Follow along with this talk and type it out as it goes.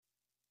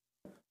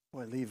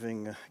Boy,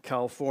 leaving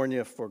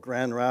California for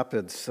Grand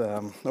Rapids,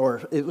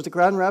 was it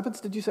Grand Rapids,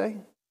 did you say?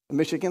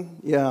 Michigan?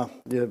 Yeah,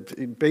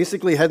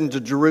 basically heading to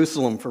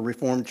Jerusalem for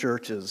Reformed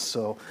churches,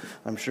 so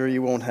I'm sure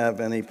you won't have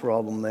any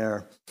problem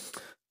there.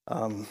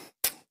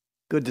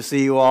 Good to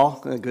see you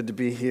all. Good to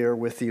be here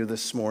with you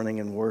this morning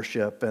in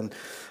worship. And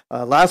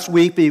last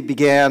week we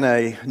began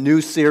a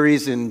new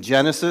series in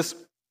Genesis,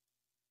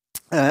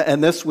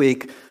 and this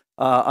week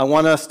I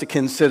want us to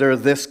consider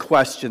this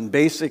question.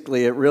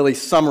 Basically, it really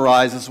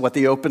summarizes what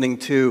the opening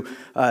two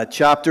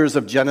chapters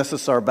of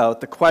Genesis are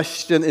about. The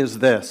question is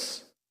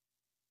this: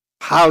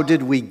 how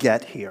did we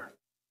get here?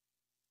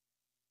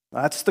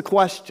 That's the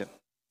question.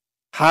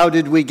 How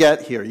did we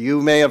get here?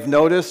 You may have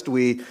noticed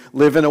we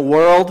live in a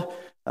world.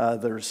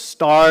 There's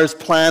stars,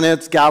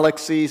 planets,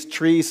 galaxies,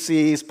 trees,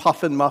 seas,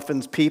 puffin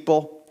muffins,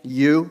 people,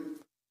 you.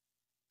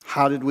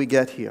 How did we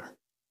get here?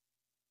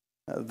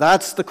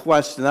 That's the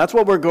question. That's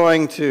what we're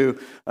going to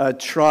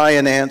try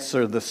and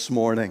answer this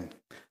morning.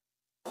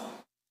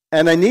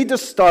 And I need to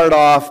start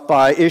off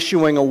by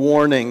issuing a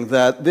warning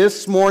that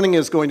this morning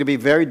is going to be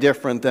very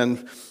different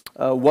than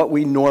what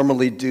we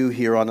normally do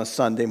here on a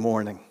Sunday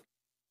morning.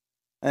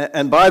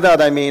 And by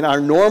that I mean our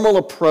normal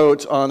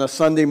approach on a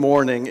Sunday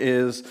morning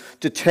is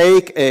to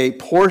take a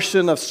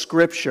portion of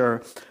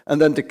Scripture and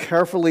then to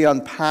carefully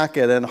unpack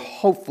it and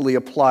hopefully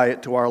apply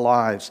it to our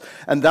lives.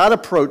 And that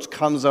approach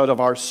comes out of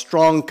our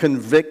strong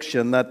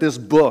conviction that this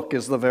book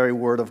is the very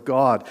Word of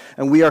God.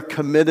 And we are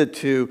committed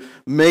to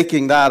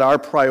making that our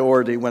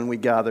priority when we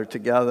gather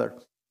together.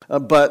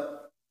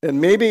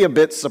 And maybe a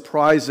bit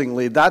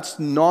surprisingly, that's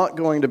not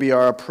going to be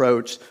our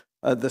approach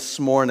this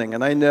morning.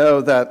 And I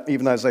know that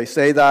even as I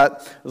say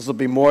that, this will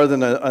be more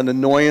than an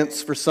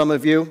annoyance for some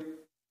of you.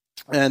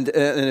 And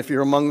if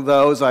you're among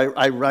those,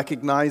 I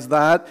recognize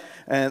that.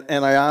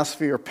 And I ask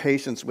for your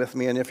patience with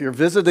me. And if you're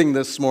visiting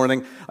this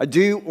morning, I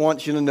do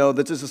want you to know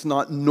that this is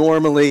not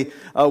normally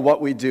what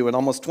we do. In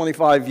almost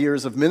 25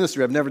 years of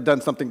ministry, I've never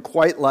done something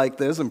quite like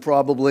this and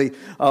probably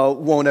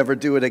won't ever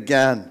do it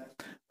again.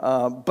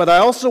 But I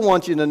also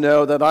want you to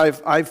know that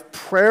I've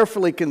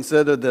prayerfully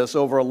considered this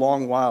over a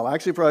long while,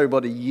 actually probably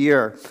about a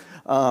year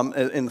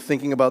in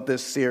thinking about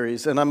this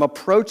series. And I'm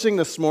approaching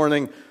this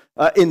morning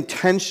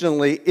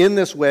intentionally in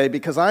this way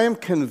because I am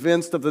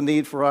convinced of the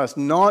need for us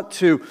not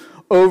to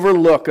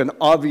overlook an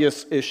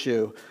obvious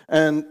issue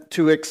and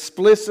to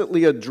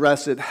explicitly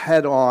address it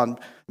head on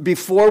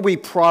before we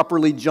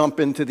properly jump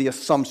into the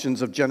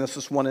assumptions of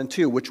Genesis 1 and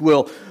 2, which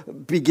we'll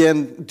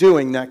begin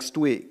doing next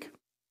week.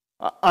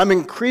 I'm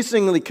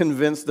increasingly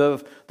convinced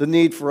of the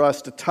need for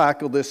us to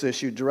tackle this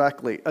issue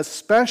directly,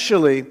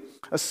 especially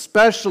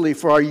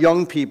for our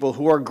young people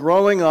who are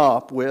growing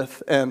up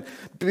with and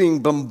being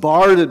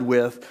bombarded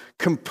with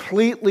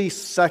completely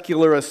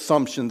secular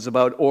assumptions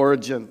about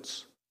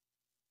origins,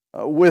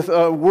 with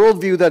a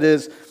worldview that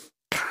is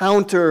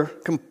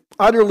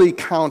utterly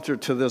counter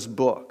to this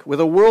book,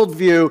 with a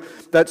worldview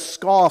that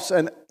scoffs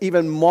and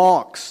even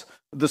mocks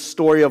the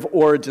story of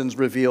origins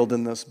revealed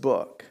in this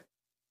book.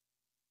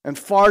 And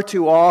far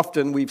too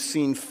often we've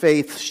seen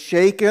faith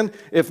shaken,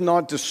 if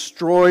not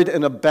destroyed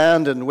and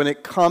abandoned, when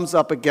it comes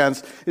up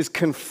against, is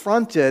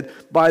confronted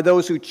by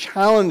those who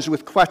challenge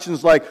with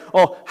questions like,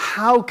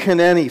 how can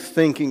any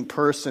thinking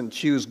person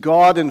choose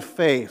God and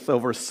faith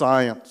over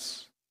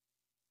science?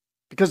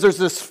 Because there's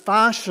this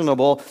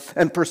fashionable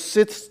and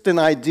persistent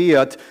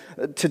idea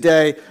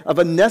today of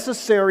a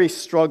necessary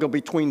struggle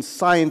between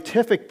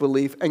scientific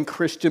belief and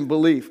Christian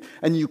belief,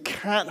 and you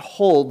can't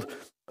hold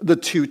the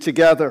two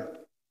together.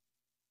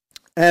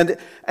 And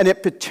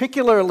it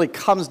particularly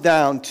comes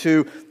down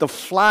to the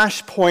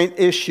flashpoint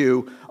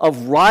issue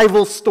of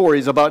rival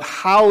stories about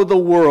how the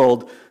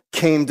world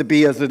came to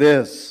be as it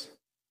is.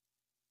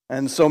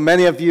 And so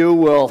many of you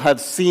will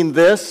have seen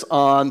this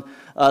on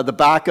the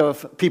back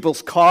of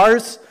people's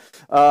cars,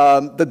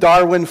 the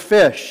Darwin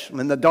fish.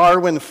 And the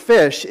Darwin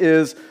fish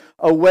is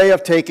a way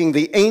of taking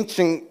the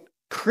ancient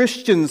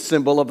Christian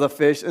symbol of the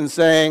fish and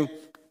saying,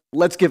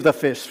 let's give the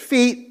fish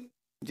feet.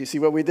 Do you see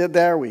what we did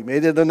there? We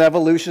made it an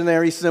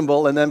evolutionary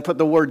symbol and then put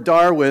the word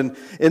Darwin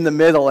in the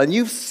middle. And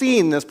you've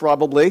seen this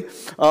probably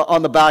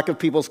on the back of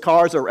people's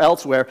cars or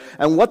elsewhere.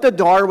 And what the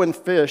Darwin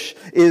fish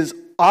is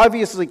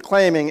obviously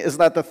claiming is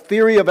that the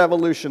theory of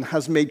evolution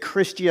has made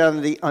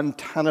Christianity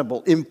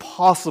untenable,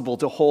 impossible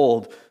to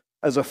hold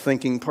as a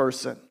thinking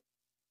person.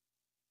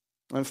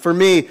 And for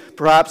me,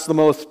 perhaps the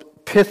most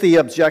pithy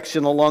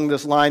objection along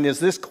this line is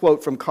this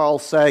quote from Carl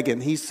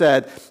Sagan. He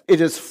said, "It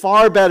is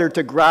far better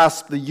to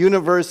grasp the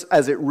universe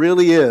as it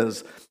really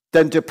is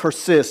than to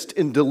persist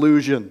in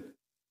delusion,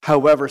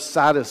 however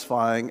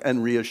satisfying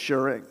and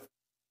reassuring."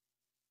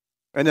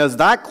 And as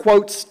that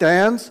quote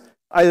stands,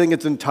 I think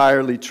it's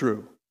entirely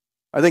true.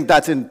 I think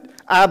that's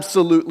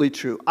absolutely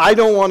true. I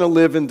don't want to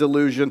live in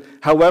delusion,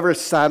 however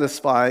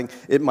satisfying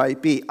it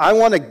might be. I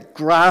want to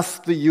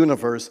grasp the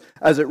universe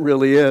as it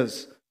really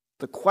is.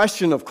 The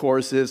question, of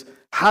course, is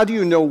how do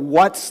you know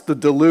what's the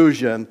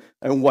delusion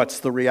and what's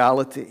the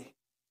reality?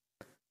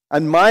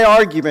 And my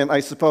argument,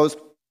 I suppose,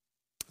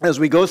 as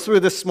we go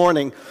through this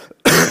morning,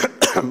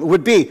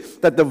 would be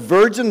that the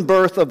virgin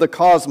birth of the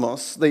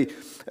cosmos, the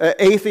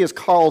atheist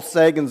Carl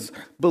Sagan's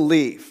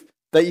belief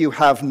that you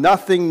have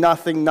nothing,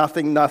 nothing,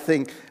 nothing,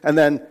 nothing, and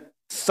then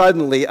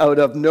suddenly out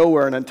of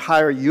nowhere an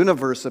entire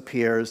universe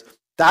appears,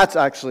 that's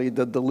actually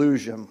the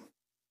delusion.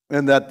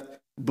 And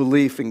that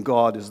belief in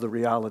God is the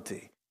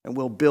reality. And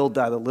we'll build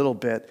that a little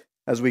bit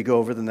as we go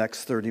over the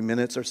next 30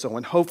 minutes or so.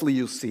 And hopefully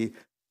you'll see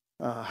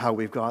how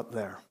we've got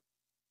there.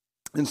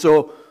 And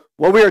so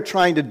what we are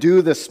trying to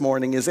do this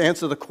morning is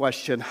answer the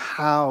question,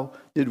 how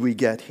did we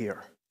get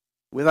here?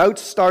 Without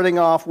starting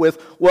off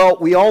with, well,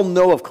 we all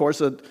know, of course,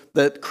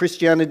 that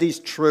Christianity is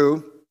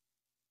true.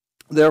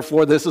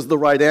 Therefore, this is the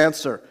right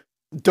answer.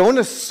 Don't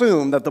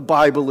assume that the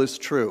Bible is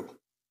true.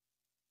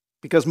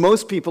 Because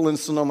most people in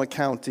Sonoma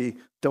County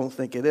don't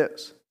think it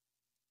is.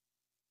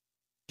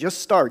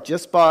 Just start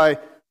just by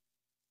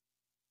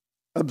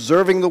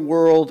observing the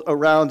world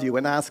around you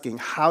and asking,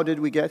 how did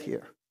we get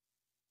here?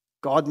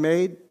 God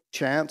made?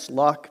 Chance?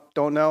 Luck?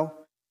 Don't know?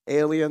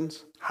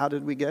 Aliens? How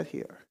did we get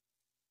here?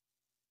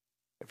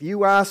 If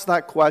you ask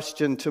that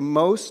question to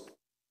most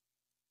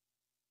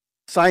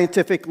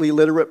scientifically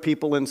literate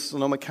people in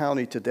Sonoma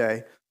County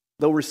today,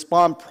 they'll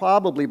respond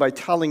probably by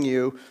telling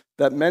you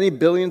that many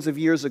billions of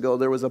years ago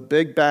there was a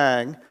big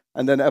bang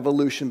and then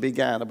evolution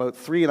began about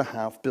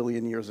 3.5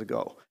 billion years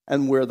ago,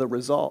 and we're the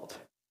result.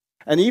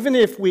 And even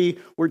if we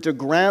were to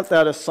grant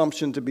that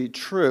assumption to be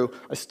true,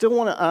 I still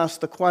want to ask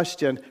the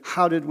question,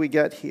 how did we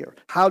get here?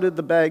 How did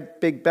the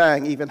Big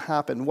Bang even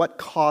happen? What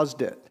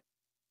caused it?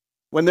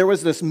 When there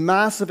was this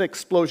massive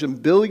explosion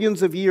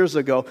billions of years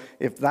ago,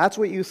 if that's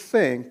what you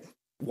think,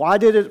 why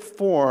did it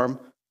form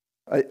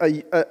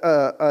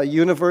a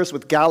universe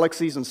with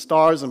galaxies and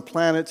stars and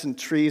planets and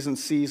trees and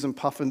seas and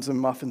puffins and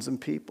muffins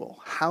and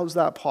people? How's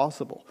that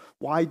possible?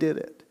 Why did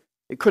it?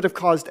 It could have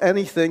caused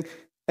anything,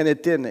 and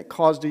it didn't. It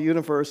caused a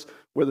universe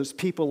where there's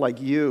people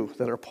like you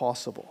that are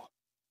possible.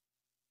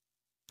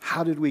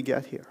 How did we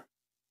get here?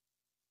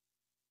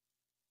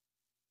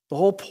 The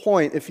whole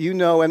point, if you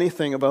know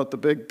anything about the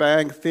Big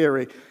Bang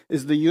Theory,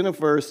 is the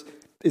universe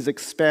is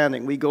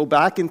expanding. We go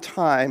back in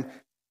time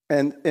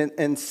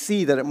and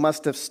see that it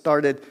must have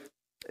started,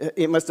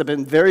 it must have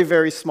been very,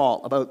 very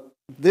small, about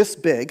this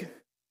big,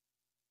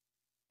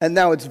 and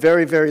now it's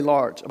very, very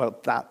large,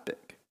 about that big.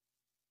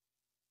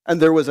 And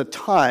there was a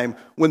time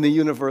when the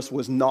universe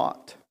was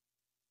not.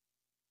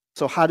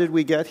 So how did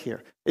we get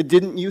here? It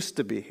didn't used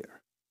to be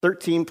here.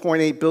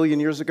 13.8 billion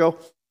years ago,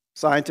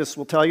 scientists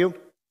will tell you,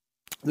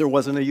 there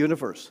wasn't a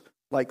universe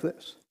like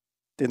this.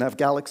 Didn't have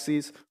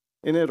galaxies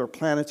in it or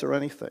planets or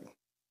anything,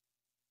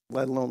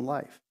 let alone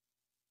life.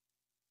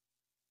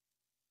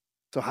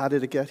 So how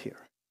did it get here?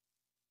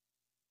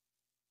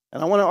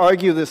 And I want to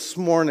argue this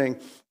morning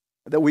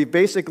that we've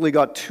basically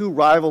got two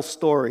rival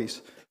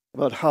stories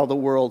about how the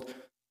world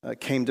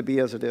came to be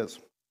as it is.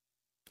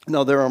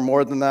 Now, there are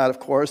more than that, of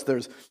course.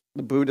 There's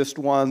the Buddhist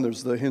one,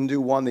 there's the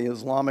Hindu one, the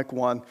Islamic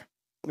one.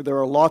 There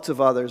are lots of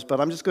others, but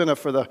I'm just going to,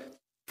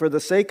 for the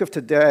sake of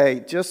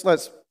today, just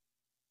let's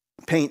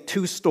paint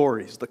two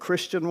stories, the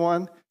Christian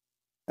one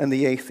and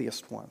the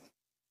atheist one.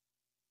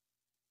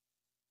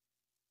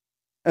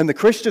 And the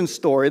Christian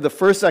story, the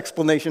first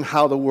explanation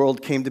how the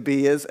world came to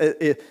be is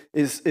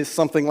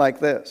something like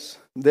this.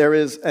 There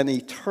is an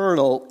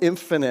eternal,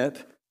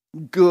 infinite,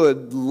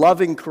 good,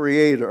 loving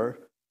creator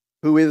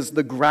who is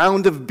the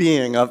ground of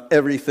being of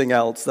everything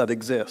else that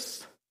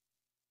exists.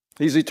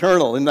 He's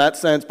eternal. In that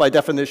sense, by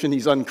definition,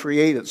 he's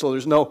uncreated. So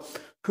there's no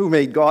who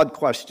made God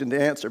question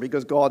to answer,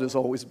 because God has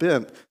always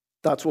been.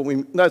 That's what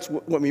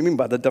we mean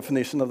by the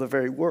definition of the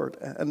very word.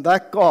 And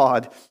that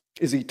God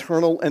is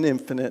eternal and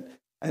infinite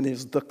and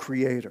is the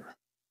creator.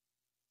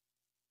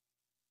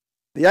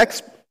 The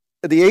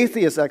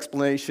atheist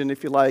explanation,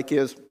 if you like,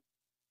 is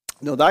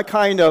that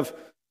kind of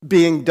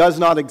being does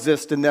not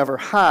exist and never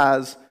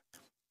has,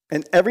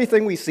 and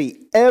everything we see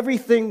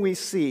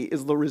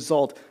is the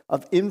result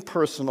of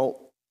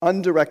impersonal,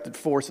 undirected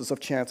forces of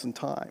chance and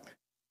time.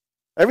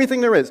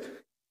 Everything there is,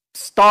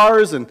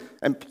 stars and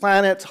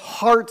planets,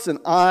 hearts and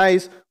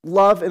eyes,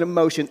 love and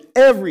emotion,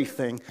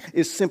 everything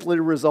is simply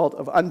the result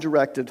of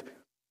undirected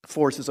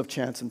forces of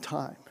chance and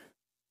time.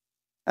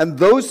 And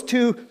those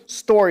two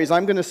stories,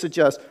 I'm going to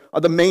suggest,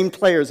 are the main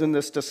players in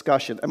this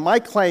discussion. And my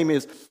claim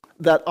is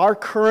that our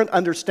current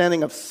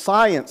understanding of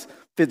science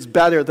fits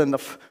better than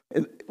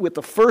with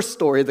the first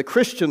story, the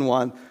Christian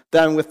one,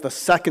 than with the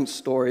second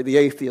story, the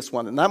atheist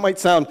one. And that might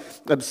sound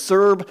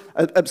absurd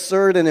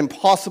and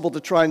impossible to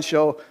try and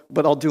show,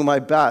 but I'll do my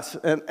best.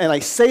 And I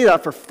say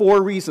that for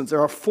four reasons.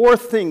 There are four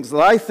things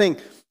that I think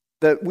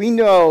that we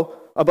know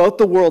about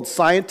the world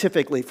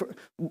scientifically,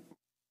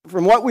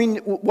 from what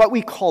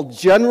we call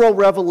general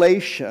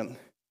revelation,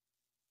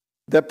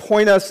 that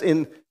point us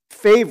in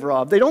favor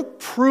of. They don't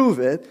prove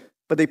it,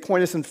 but they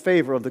point us in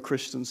favor of the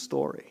Christian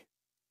story.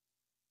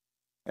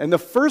 And the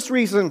first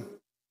reason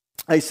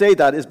I say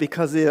that is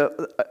because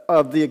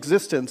of the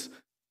existence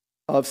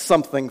of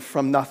something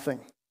from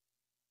nothing.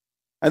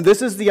 And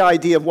this is the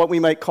idea of what we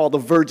might call the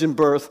virgin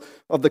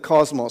birth of the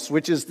cosmos,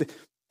 which is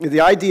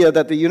The idea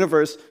that the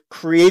universe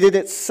created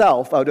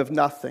itself out of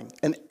nothing,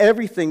 and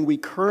everything we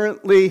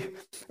currently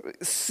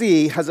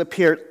see has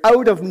appeared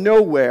out of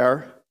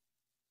nowhere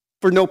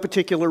for no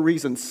particular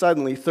reason,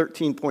 suddenly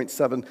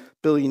 13.7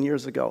 billion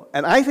years ago.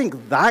 And I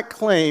think that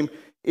claim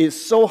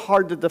is so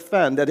hard to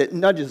defend that it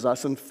nudges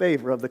us in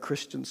favor of the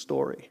Christian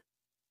story.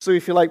 So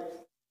if you like,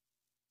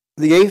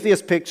 the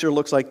atheist picture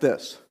looks like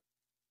this.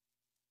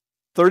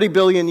 30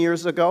 billion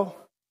years ago,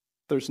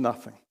 there's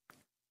nothing.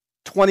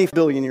 20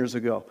 billion years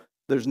ago,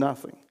 there's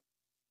nothing.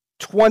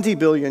 20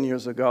 billion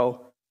years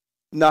ago,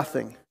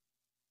 nothing.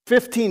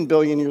 15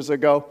 billion years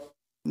ago,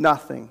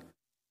 nothing.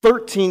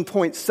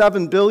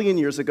 13.7 billion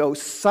years ago,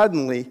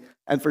 suddenly,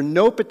 and for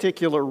no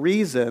particular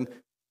reason,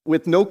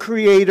 with no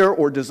creator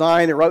or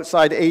design or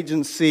outside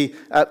agency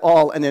at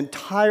all, an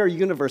entire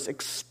universe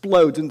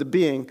explodes into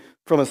being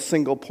from a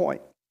single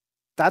point.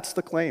 That's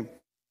the claim,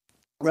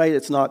 right?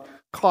 It's not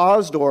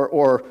caused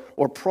or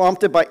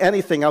prompted by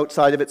anything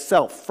outside of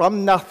itself.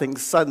 From nothing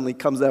suddenly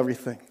comes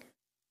everything,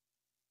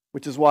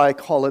 which is why I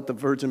call it the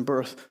virgin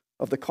birth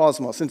of the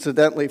cosmos.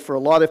 Incidentally, for a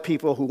lot of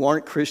people who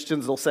aren't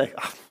Christians, they'll say,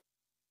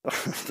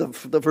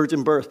 the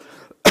virgin birth,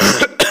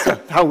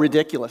 how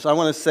ridiculous. I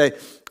want to say,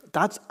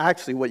 that's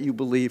actually what you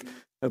believe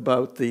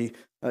about the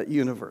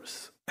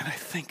universe. And I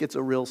think it's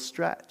a real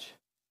stretch.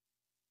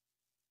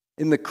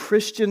 In the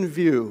Christian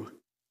view,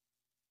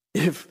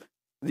 if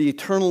the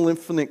eternal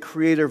infinite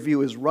creator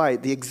view is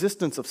right, the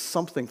existence of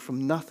something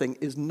from nothing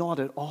is not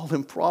at all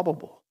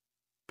improbable.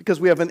 Because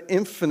we have an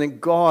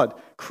infinite God,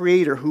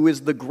 creator, who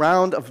is the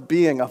ground of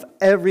being of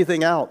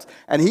everything else.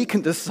 And he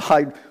can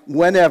decide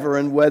whenever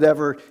and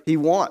whatever he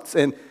wants.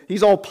 And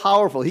he's all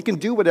powerful. He can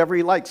do whatever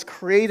he likes.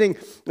 Creating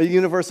a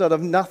universe out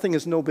of nothing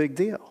is no big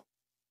deal.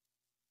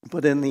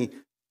 But in the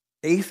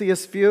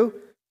atheist view,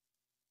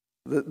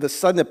 the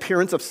sudden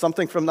appearance of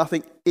something from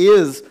nothing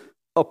is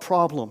a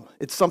problem.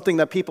 It's something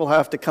that people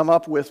have to come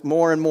up with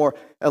more and more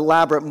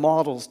elaborate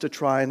models to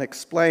try and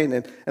explain.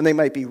 And they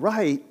might be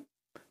right,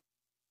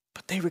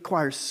 but they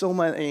require so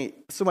many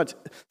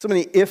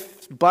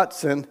ifs,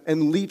 buts,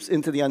 and leaps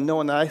into the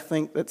unknown. And I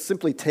think that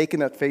simply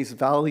taken at face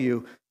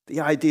value,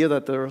 the idea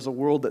that there is a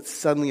world that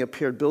suddenly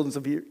appeared billions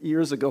of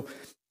years ago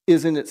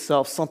is in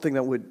itself something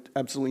that would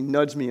absolutely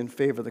nudge me in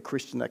favor of the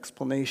Christian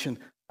explanation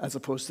as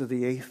opposed to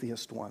the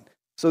atheist one.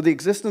 So the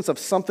existence of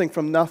something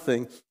from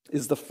nothing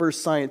is the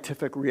first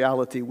scientific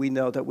reality we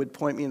know that would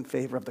point me in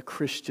favor of the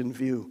Christian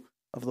view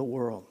of the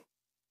world.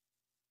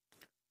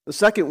 The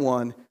second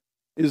one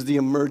is the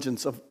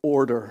emergence of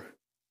order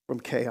from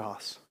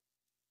chaos.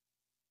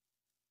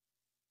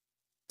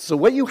 So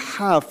what you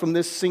have from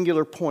this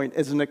singular point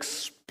is an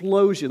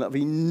explosion of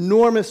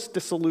enormous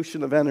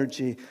dissolution of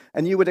energy,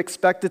 and you would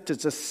expect it to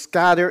just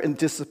scatter and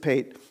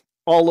dissipate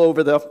all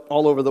over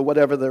the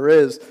whatever there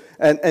is,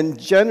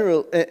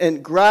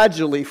 and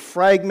gradually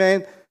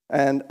fragment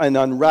and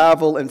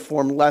unravel and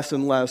form less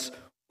and less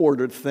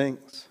ordered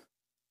things.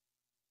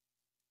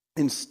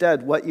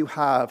 Instead, what you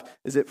have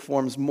is it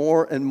forms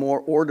more and more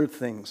ordered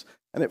things,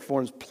 and it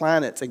forms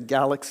planets and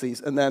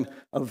galaxies, and then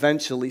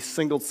eventually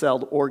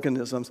single-celled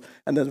organisms,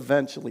 and then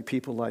eventually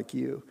people like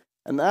you.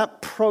 And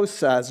that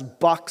process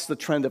bucks the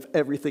trend of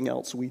everything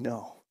else we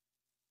know.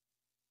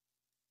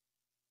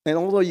 And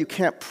although you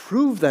can't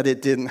prove that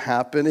it didn't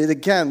happen, it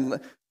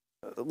again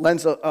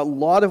lends a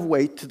lot of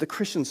weight to the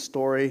Christian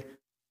story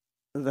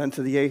than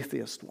to the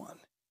atheist one.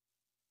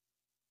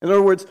 In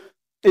other words,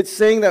 it's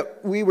saying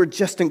that we were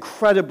just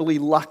incredibly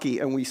lucky,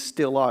 and we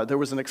still are. There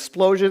was an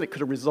explosion, it could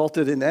have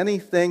resulted in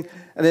anything,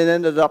 and it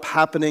ended up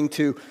happening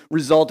to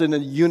result in a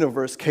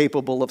universe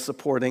capable of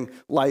supporting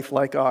life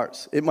like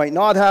ours. It might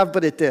not have,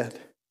 but it did.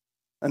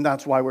 And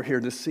that's why we're here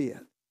to see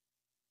it.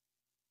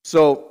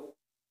 So,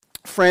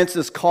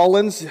 Francis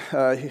Collins,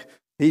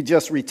 he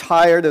just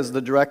retired as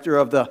the director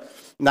of the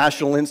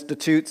National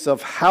Institutes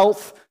of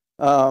Health.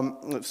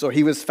 So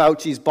he was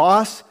Fauci's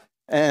boss,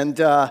 and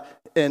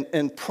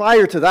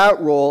prior to that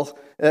role,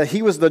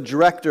 he was the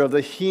director of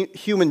the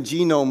Human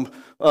Genome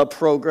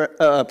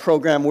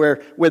program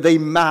where they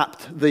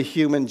mapped the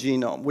human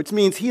genome, which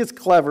means he is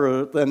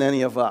cleverer than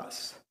any of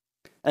us.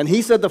 And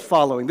he said the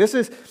following. This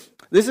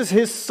is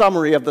his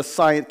summary of the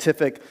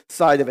scientific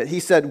side of it. He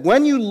said,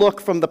 when you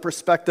look from the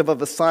perspective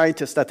of a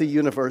scientist at the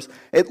universe,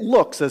 it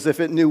looks as if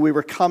it knew we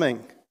were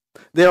coming.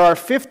 There are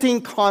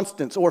 15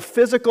 constants or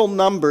physical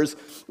numbers,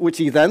 which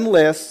he then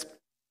lists,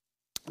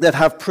 that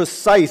have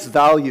precise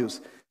values.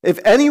 If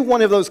any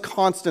one of those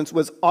constants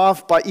was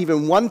off by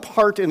even 1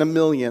 part in a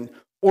million,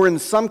 or in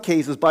some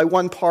cases by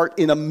 1 part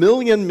in a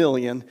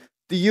million,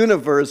 the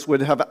universe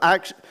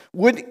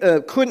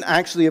couldn't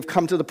actually have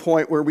come to the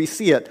point where we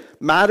see it.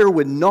 Matter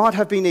would not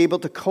have been able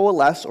to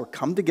coalesce or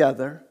come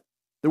together.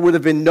 There would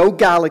have been no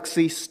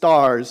galaxy,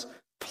 stars,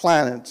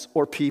 planets,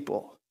 or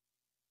people.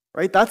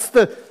 Right? That's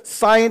the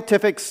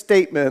scientific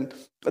statement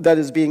that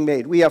is being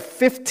made. We have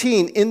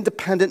 15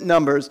 independent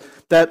numbers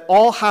that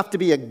all have to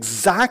be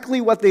exactly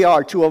what they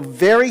are to a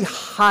very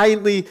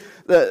highly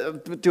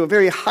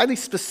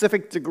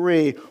specific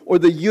degree, or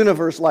the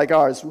universe like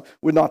ours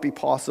would not be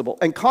possible.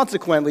 And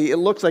consequently, it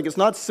looks like it's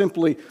not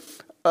simply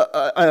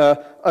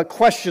a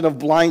question of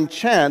blind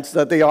chance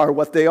that they are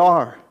what they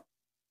are.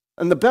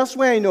 And the best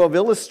way I know of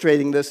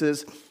illustrating this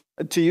is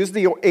to use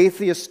the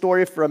atheist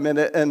story for a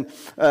minute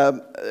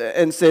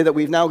and say that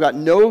we've now got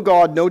no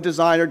God, no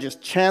designer,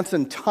 just chance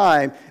and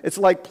time. It's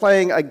like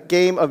playing a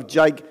game of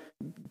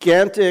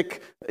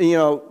gigantic,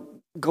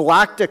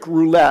 galactic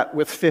roulette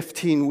with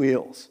 15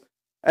 wheels.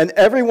 And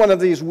every one of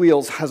these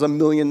wheels has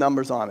 1,000,000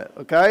 numbers on it,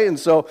 okay? And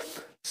so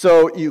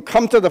you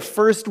come to the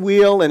first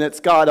wheel and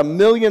it's got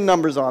 1,000,000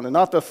 numbers on it,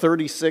 not the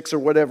 36 or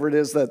whatever it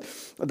is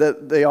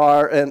that they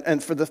are.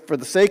 And for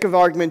the sake of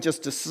argument,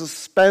 just to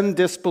suspend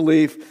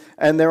disbelief,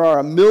 and there are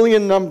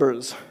 1,000,000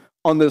 numbers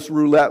on this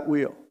roulette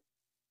wheel.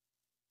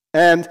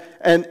 And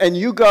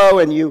you go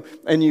and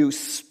you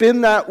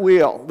spin that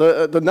wheel.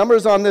 The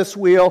numbers on this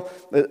wheel,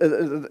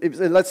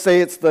 let's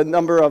say it's the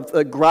number of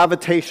the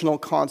gravitational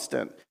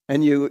constant,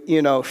 and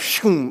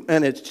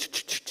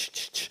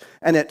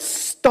and it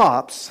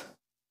stops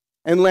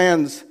and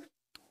lands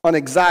on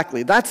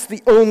exactly. That's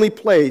the only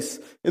place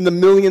in the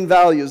 1,000,000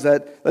 values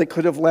that it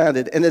could have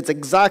landed, and it's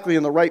exactly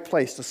in the right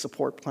place to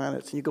support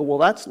planets. And you go, well,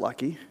 that's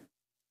lucky.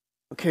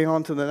 Okay,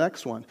 on to the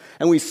next one.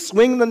 And we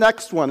swing the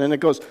next one, and it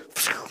goes,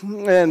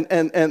 and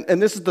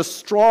this is the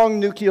strong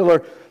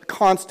nuclear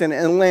constant,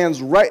 and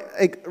lands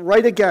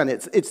right again.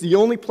 It's the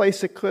only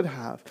place it could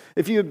have.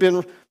 If you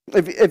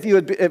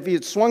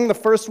had swung the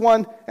first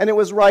one and it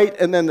was right,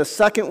 and then the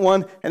second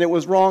one and it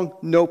was wrong,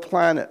 no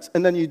planets.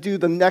 And then you do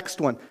the next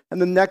one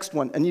and the next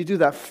one, and you do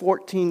that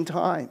 14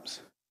 times.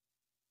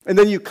 And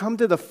then you come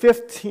to the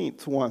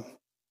 15th one,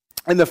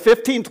 and the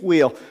 15th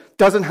wheel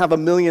doesn't have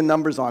 1,000,000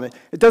 numbers on it.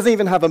 It doesn't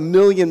even have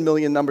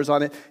 1,000,000 numbers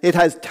on it. It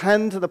has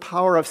 10 to the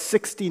power of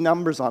 60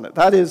 numbers on it.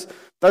 That is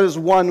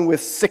one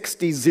with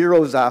 60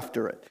 zeros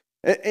after it.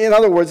 In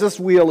other words, this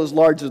wheel is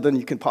larger than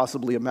you can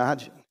possibly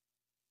imagine.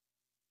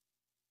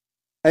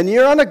 And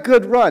you're on a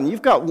good run.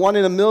 You've got 1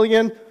 in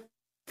 1,000,000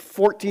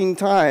 14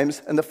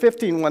 times, and the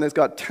 15 one has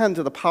got 10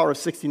 to the power of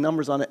 60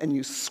 numbers on it, and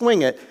you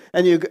swing it,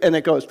 and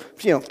it goes,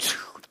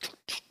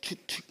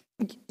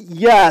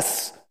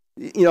 yes.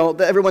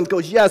 Everyone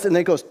goes, yes, and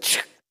then it goes,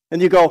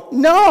 and you go,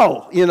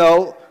 no,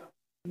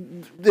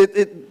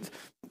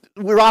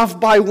 we're off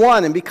by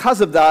 1, and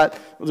because of that,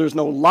 there's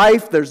no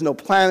life, there's no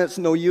planets,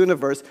 no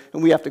universe,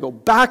 and we have to go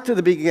back to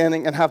the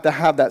beginning and have to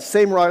have that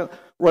same run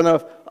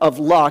of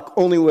luck,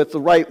 only with the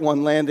right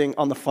one landing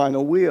on the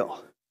final wheel.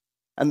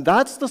 And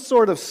that's the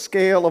sort of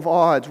scale of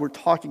odds we're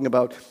talking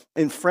about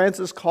in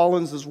Francis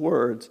Collins'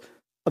 words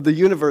of the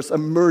universe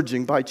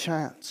emerging by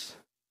chance.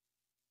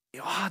 The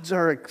odds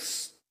are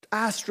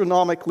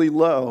astronomically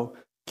low,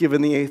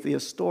 given the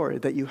atheist story,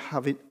 that you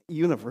have a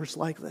universe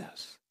like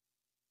this.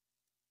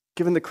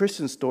 Given the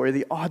Christian story,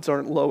 the odds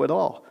aren't low at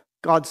all.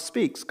 God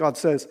speaks. God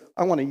says,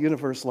 I want a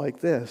universe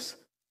like this.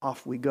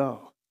 Off we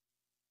go.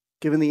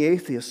 Given the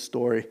atheist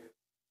story,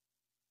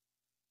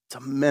 it's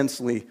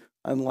immensely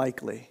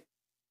unlikely.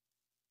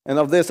 And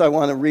of this, I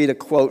want to read a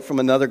quote from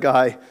another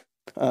guy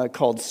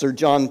called Sir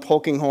John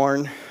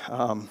Polkinghorne,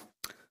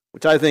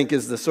 which I think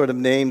is the sort of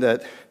name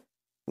that,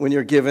 when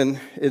you're given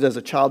it as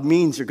a child,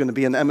 means you're going to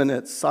be an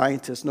eminent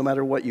scientist no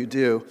matter what you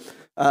do.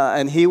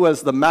 And he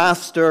was the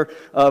master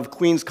of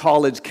Queen's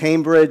College,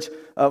 Cambridge,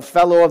 a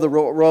fellow of the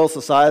Royal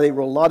Society,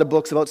 wrote a lot of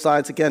books about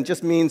science. Again,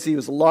 just means he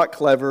was a lot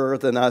cleverer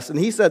than us. And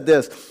he said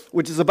this,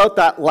 which is about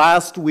that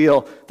last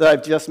wheel that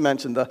I've just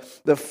mentioned, the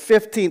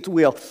 15th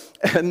wheel.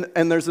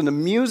 And there's an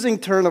amusing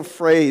turn of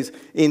phrase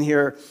in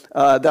here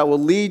that will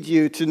lead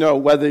you to know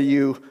whether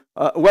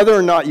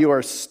or not you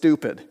are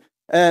stupid.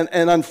 And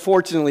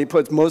unfortunately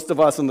puts most of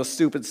us on the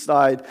stupid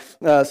side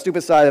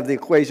of the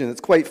equation.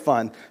 It's quite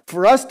fun.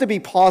 For us to be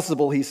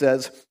possible, he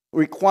says,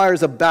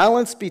 requires a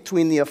balance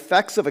between the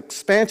effects of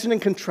expansion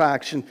and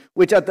contraction,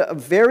 which at the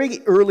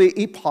very early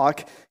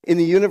epoch in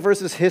the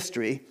universe's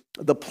history,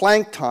 the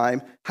Planck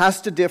time,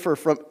 has to differ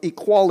from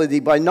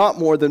equality by not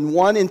more than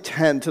 1 in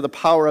 10 to the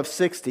power of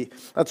 60.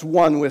 That's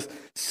 1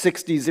 with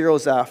 60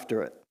 zeros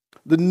after it.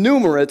 The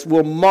numerates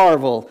will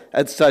marvel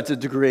at such a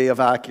degree of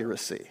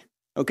accuracy.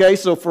 Okay,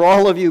 so for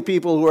all of you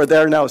people who are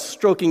there now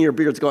stroking your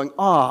beards going,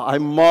 I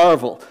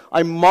marvel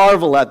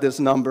at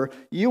this number,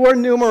 you are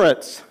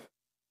numerates.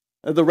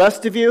 The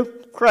rest of you,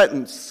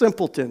 cretins,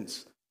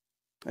 simpletons.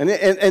 And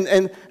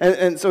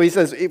so he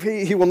says,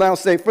 he will now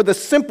say, for the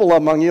simple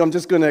among you, I'm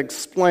just going to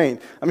explain.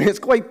 I mean, it's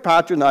quite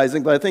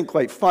patronizing, but I think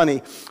quite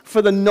funny.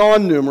 For the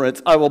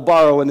non-numerates, I will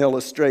borrow an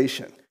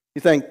illustration. You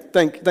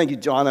thank you,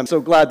 John. I'm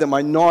so glad that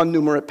my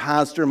non-numerate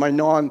pastor, my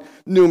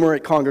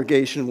non-numerate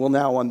congregation will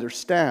now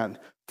understand.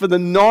 For the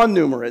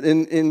non-numerate,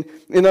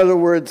 in other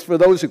words, for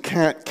those who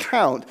can't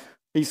count,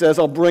 he says,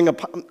 I'll bring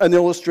an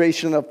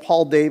illustration of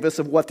Paul Davis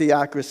of what the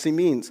accuracy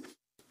means.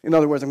 In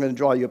other words, I'm going to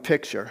draw you a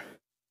picture.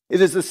 It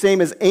is the same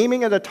as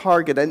aiming at a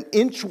target an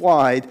inch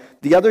wide,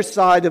 the other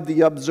side of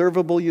the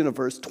observable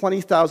universe,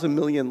 20,000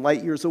 million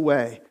light years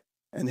away,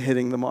 and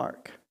hitting the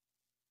mark.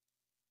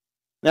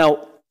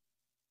 Now,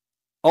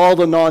 all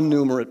the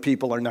non-numerate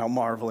people are now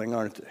marveling,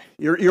 aren't they?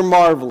 You're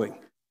marveling.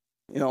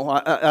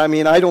 I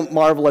mean, I don't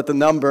marvel at the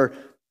number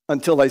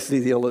until I see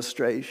the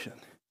illustration.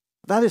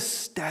 That is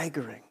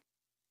staggering.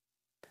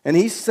 And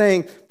he's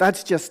saying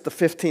that's just the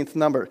 15th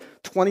number,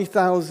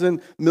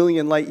 20,000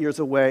 million light years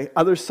away,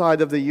 other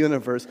side of the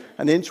universe,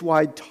 an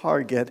inch-wide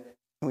target,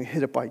 and we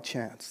hit it by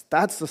chance.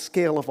 That's the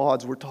scale of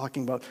odds we're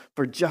talking about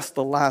for just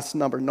the last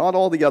number, not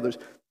all the others,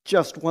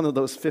 just one of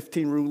those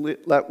 15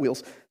 roulette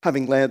wheels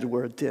having landed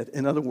where it did.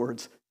 In other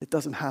words, it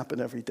doesn't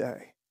happen every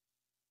day.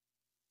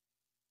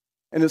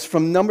 And it's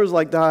from numbers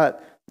like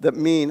that that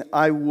mean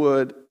I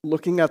would,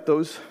 looking at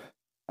those,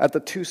 at the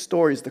two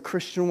stories, the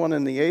Christian one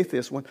and the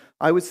atheist one,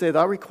 I would say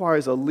that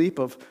requires a leap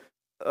of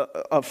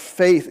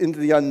faith into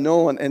the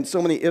unknown and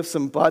so many ifs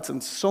and buts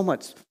and so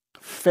much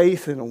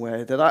faith in a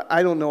way that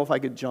I don't know if I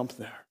could jump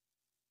there.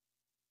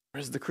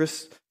 Whereas the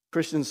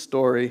Christian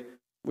story,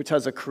 which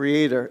has a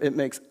creator, it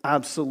makes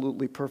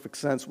absolutely perfect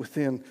sense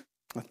within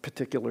a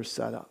particular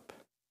setup.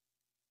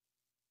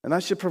 And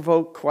that should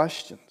provoke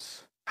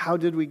questions. How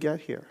did we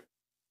get here?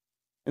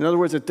 In other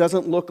words, it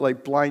doesn't look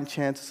like blind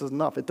chance is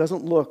enough. It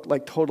doesn't look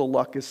like total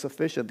luck is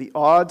sufficient. The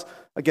odds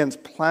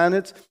against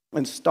planets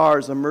and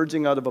stars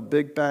emerging out of a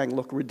Big Bang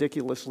look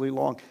ridiculously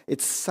long.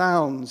 It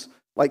sounds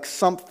like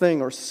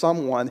something or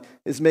someone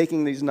is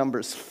making these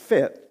numbers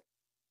fit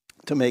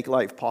to make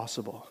life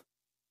possible.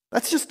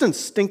 That's just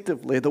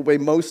instinctively the way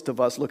most of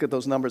us look at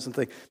those numbers and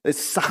think, it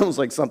sounds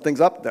like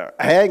something's up there.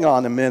 Hang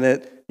on a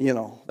minute,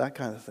 that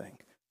kind of thing.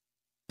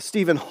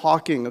 Stephen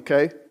Hawking,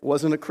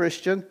 wasn't a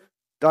Christian.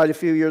 Died a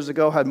few years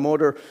ago, had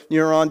motor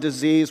neuron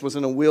disease, was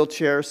in a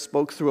wheelchair,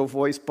 spoke through a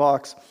voice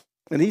box.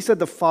 And he said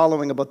the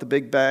following about the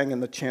Big Bang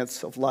and the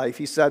chance of life.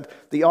 He said,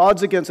 the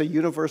odds against a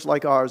universe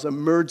like ours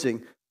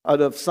emerging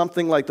out of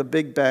something like the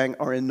Big Bang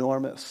are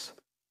enormous.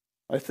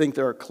 I think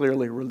there are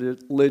clearly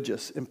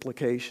religious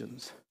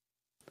implications.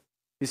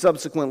 He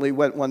subsequently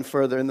went one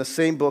further. In the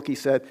same book, he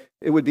said,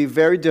 it would be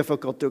very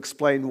difficult to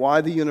explain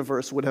why the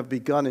universe would have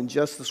begun in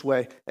just this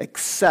way,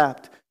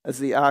 except as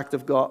the act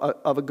of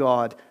a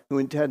God who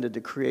intended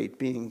to create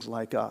beings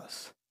like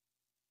us.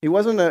 He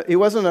wasn't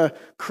a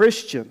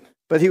Christian,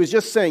 but he was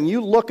just saying, you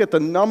look at the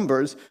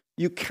numbers,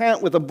 you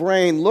can't with a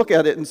brain look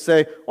at it and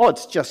say, oh,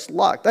 it's just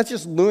luck. That's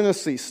just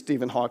lunacy,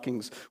 Stephen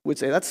Hawking would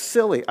say. That's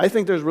silly. I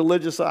think there's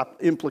religious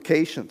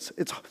implications.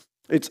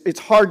 It's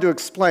hard to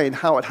explain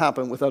how it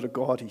happened without a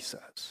God, he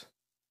says.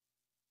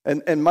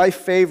 And my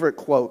favorite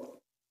quote,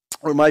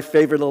 or my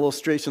favorite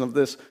illustration of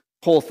this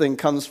whole thing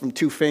comes from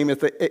two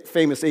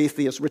famous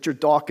atheists, Richard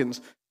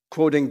Dawkins,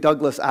 quoting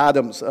Douglas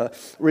Adams.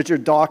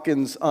 Richard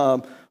Dawkins,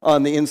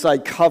 on the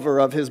inside cover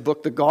of his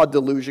book, The God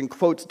Delusion,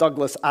 quotes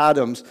Douglas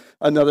Adams,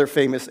 another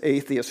famous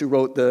atheist who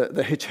wrote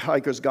the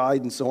Hitchhiker's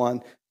Guide and so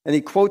on. And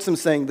he quotes him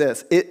saying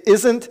this,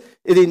 isn't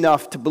it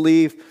enough to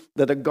believe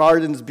that a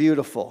garden's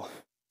beautiful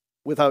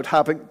without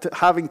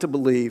having to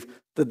believe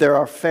that there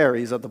are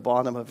fairies at the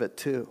bottom of it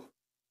too?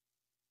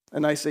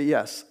 And I say,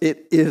 yes,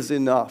 it is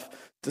enough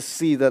to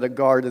see that a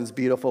garden's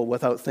beautiful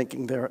without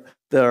thinking there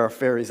are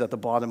fairies at the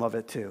bottom of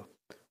it too.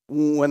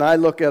 When I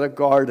look at a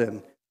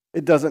garden,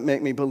 it doesn't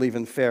make me believe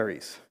in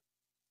fairies.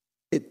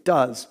 It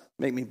does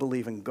make me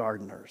believe in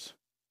gardeners.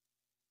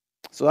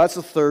 So that's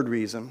the third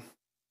reason.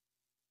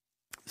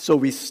 So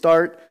we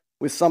start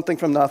with something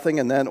from nothing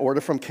and then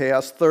order from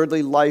chaos.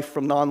 Thirdly, life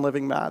from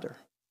non-living matter.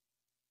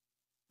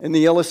 In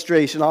the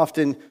illustration,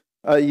 often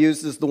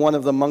uses the one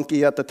of the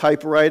monkey at the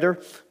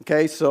typewriter.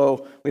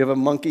 So we have a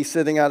monkey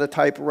sitting at a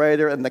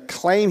typewriter, and the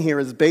claim here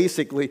is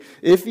basically,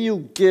 if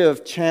you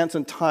give chance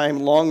and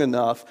time long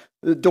enough,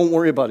 don't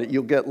worry about it,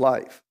 you'll get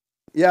life.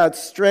 Yeah,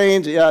 it's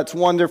strange, yeah, it's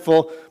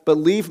wonderful, but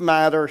leave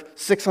matter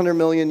 600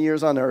 million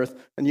years on Earth,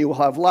 and you will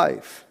have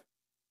life.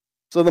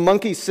 So the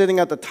monkey's sitting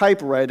at the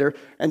typewriter,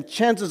 and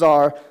chances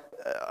are,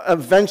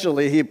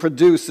 eventually he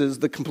produces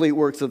the complete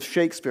works of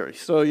Shakespeare.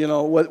 So,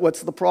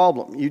 what's the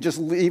problem? You just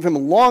leave him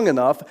long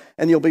enough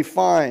and you'll be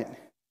fine.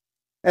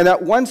 And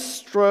at one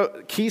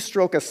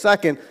keystroke a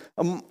second,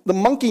 the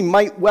monkey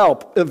might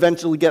well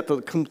eventually get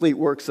the complete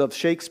works of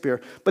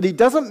Shakespeare, but he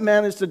doesn't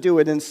manage to do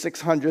it in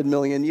 600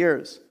 million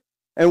years.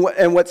 And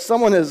what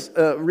someone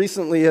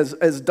recently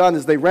has done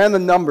is they ran the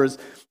numbers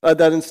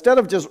that instead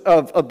of just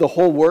of the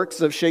whole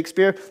works of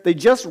Shakespeare, they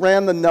just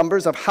ran the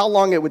numbers of how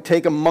long it would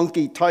take a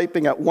monkey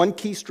typing at one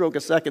keystroke a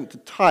second to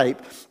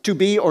type, to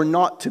be or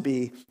not to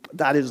be.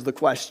 That is the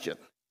question,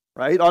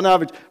 right? On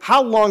average,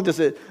 how long is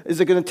it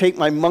going to take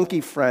my monkey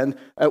friend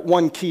at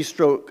one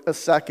keystroke a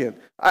second?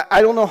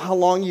 I don't know how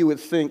long you would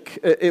think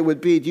it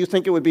would be. Do you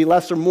think it would be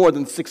less or more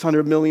than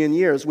 600 million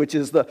years, which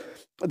is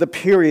the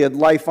period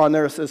life on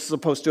Earth is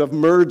supposed to have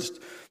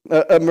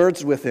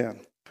emerged within?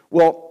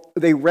 Well,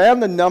 they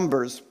ran the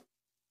numbers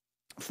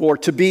for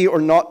to be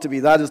or not to be.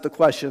 That is the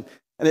question.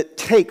 And it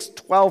takes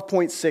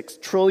 12.6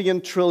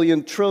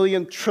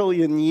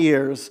 trillion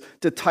years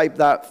to type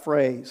that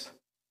phrase.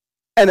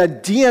 And a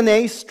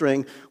DNA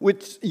string,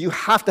 which you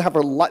have to have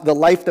the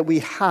life that we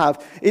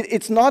have,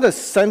 it's not a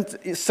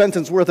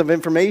sentence worth of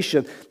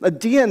information. A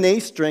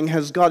DNA string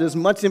has got as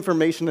much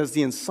information as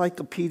the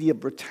Encyclopedia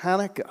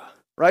Britannica.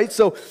 Right?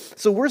 So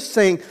we're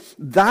saying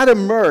that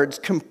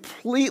emerged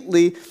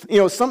completely,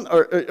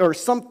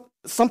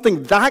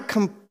 something that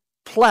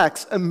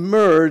complex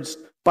emerged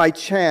by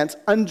chance,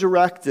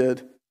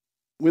 undirected,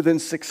 within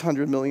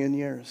 600 million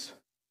years.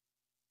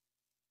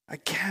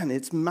 Again,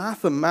 it's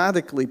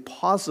mathematically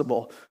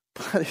possible,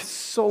 but it's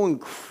so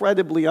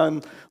incredibly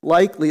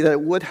unlikely that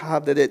it would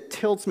have that it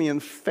tilts me in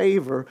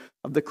favor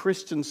of the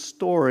Christian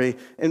story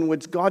in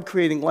which God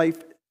creating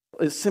life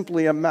is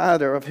simply a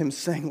matter of him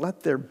saying,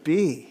 let there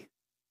be,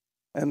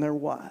 and there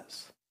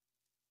was.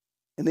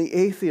 In the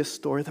atheist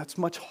story, that's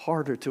much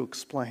harder to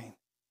explain.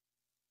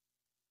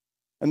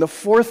 And the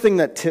fourth thing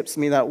that tips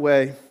me that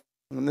way,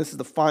 and this is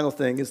the final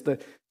thing, is the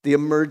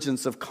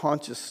emergence of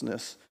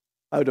consciousness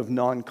out of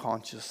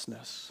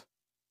non-consciousness.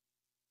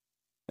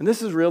 And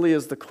this is really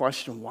the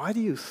question, why do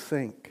you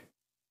think?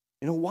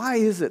 Why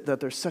is it that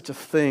there's such a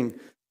thing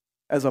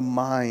as a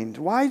mind?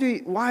 Why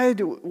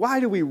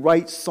do we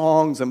write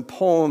songs and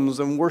poems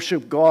and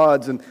worship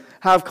gods and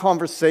have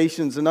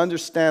conversations and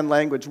understand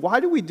language? Why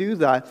do we do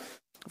that?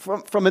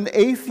 From an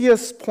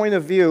atheist point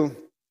of view,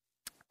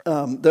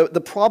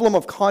 the problem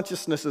of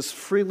consciousness is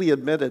freely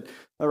admitted.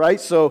 All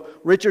right, so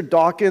Richard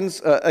Dawkins,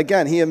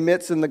 again, he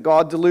admits in the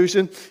God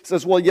Delusion, he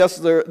says, well,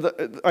 yes,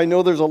 I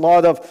know there's a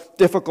lot of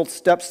difficult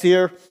steps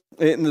here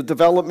in the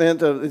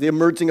development of the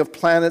emerging of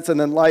planets and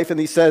then life, and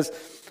he says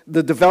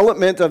the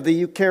development of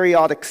the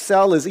eukaryotic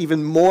cell is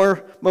even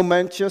more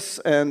momentous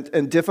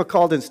and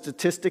difficult and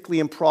statistically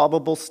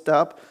improbable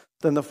step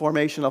than the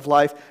formation of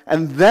life.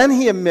 And then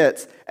he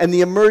admits, and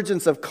the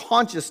emergence of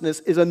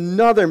consciousness is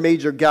another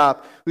major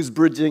gap whose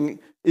bridging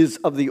is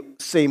of the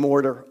same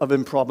order of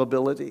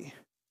improbability,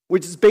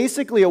 which is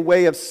basically a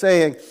way of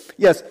saying,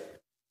 yes,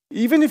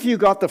 even if you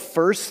got the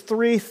first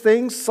three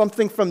things,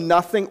 something from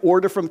nothing,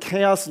 order from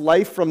chaos,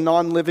 life from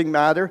non-living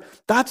matter,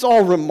 that's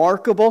all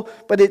remarkable,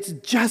 but it's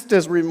just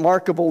as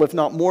remarkable, if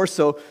not more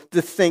so,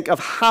 to think of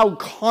how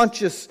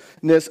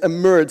consciousness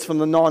emerged from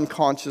the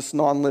non-conscious,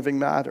 non-living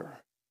matter.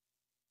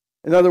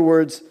 In other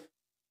words,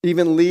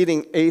 even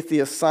leading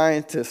atheist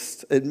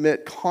scientists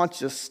admit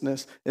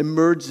consciousness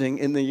emerging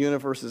in the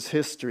universe's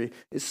history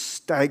is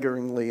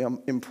staggeringly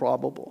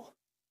improbable.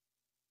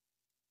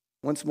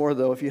 Once more,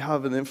 though, if you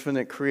have an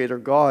infinite creator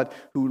God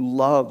who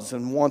loves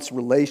and wants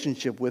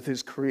relationship with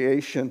his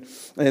creation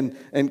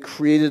and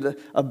created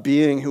a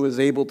being who is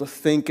able to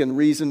think and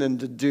reason and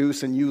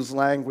deduce and use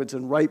language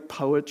and write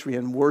poetry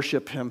and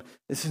worship him,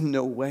 is in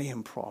no way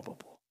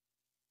improbable.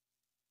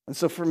 And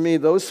so for me,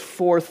 those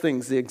four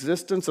things, the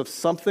existence of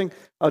something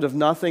out of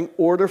nothing,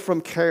 order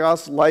from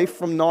chaos, life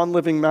from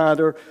non-living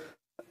matter,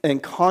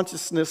 and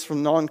consciousness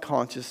from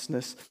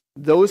non-consciousness,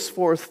 those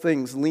four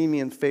things lean me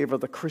in favor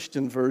of the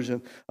Christian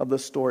version of the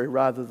story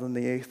rather than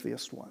the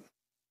atheist one.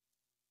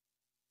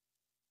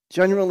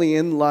 Generally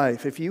in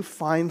life, if you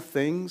find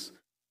things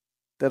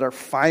that are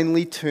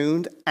finely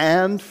tuned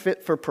and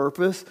fit for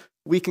purpose,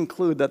 we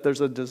conclude that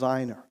there's a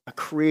designer, a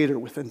creator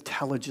with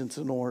intelligence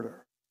and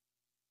order.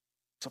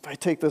 So if I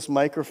take this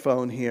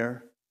microphone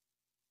here,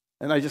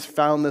 and I just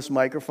found this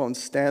microphone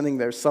standing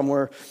there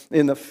somewhere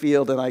in the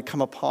field, and I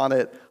come upon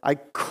it, I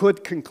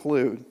could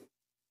conclude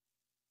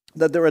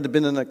that there had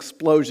been an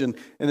explosion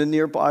in a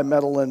nearby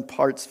metal and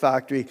parts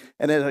factory,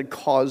 and it had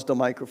caused a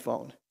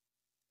microphone.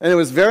 And it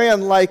was very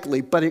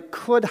unlikely, but it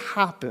could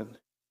happen.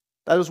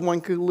 That is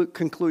one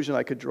conclusion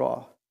I could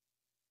draw.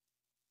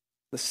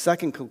 The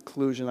second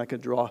conclusion I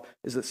could draw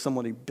is that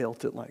somebody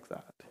built it like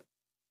that.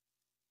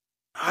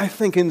 I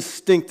think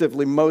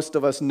instinctively most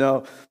of us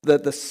know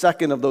that the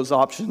second of those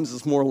options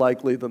is more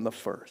likely than the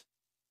first.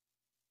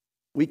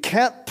 We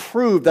can't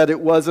prove that it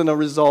wasn't a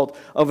result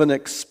of an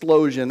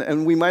explosion,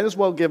 and we might as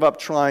well give up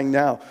trying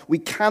now. We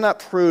cannot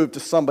prove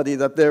to somebody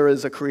that there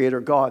is a creator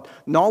God.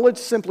 Knowledge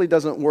simply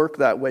doesn't work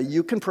that way.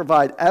 You can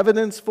provide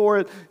evidence for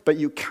it, but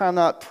you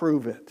cannot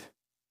prove it.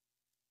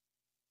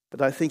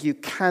 But I think you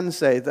can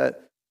say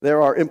that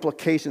there are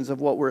implications of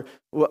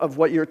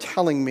what you're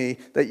telling me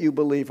that you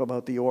believe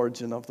about the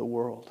origin of the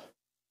world.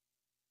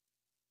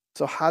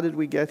 So how did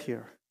we get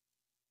here?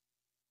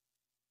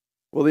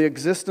 Well, the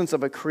existence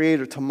of a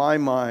creator, to my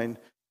mind,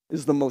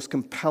 is the most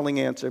compelling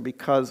answer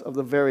because of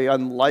the very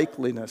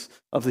unlikeliness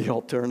of the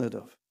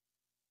alternative.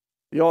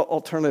 The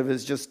alternative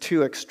is just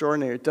too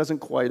extraordinary. It doesn't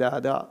quite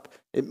add up.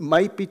 It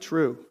might be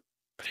true,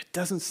 but it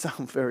doesn't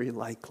sound very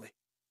likely.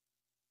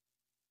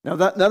 Now,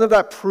 none of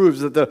that proves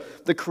that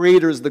the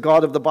Creator is the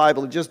God of the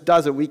Bible. It just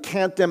doesn't. We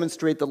can't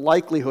demonstrate the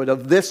likelihood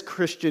of this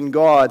Christian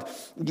God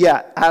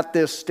yet at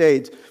this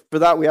stage. For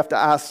that, we have to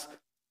ask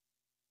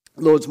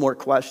loads more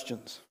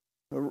questions.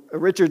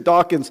 Richard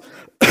Dawkins,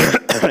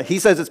 he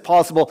says it's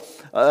possible.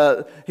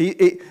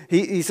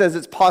 He says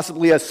it's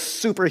possibly a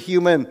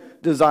superhuman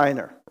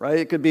designer, right?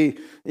 It could be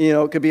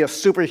a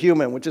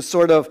superhuman, which is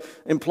sort of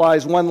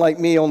implies one like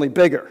me, only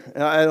bigger.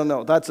 I don't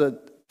know. That's a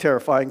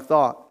terrifying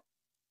thought.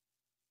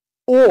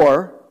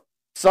 Or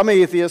some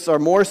atheists are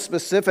more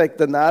specific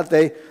than that.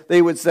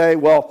 They would say,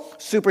 well,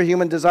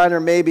 superhuman designer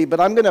maybe, but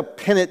I'm going to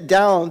pin it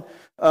down.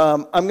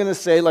 I'm going to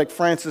say, like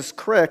Francis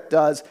Crick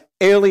does,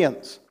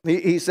 aliens.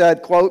 He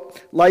said, quote,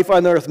 life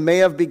on Earth may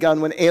have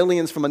begun when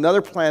aliens from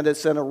another planet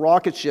sent a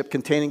rocket ship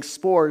containing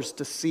spores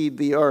to seed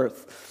the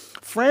Earth.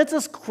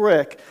 Francis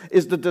Crick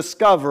is the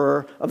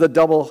discoverer of the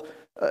double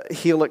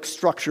helix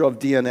structure of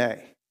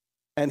DNA.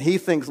 And he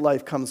thinks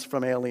life comes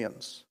from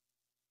aliens.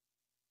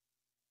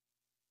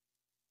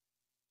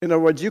 In other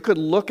words, you could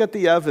look at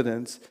the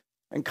evidence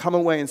and come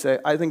away and say,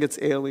 I think it's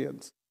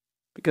aliens.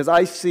 Because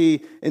I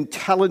see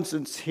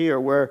intelligence here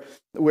which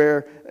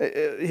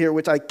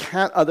I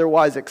can't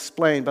otherwise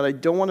explain, but I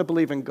don't want to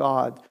believe in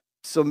God,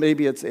 so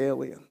maybe it's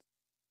alien.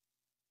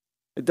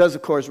 It does,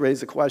 of course,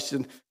 raise a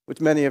question,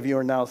 which many of you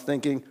are now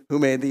thinking, who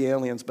made the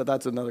aliens? But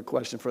that's another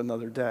question for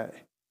another day.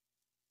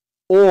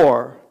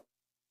 Or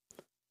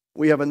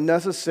we have a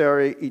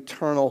necessary,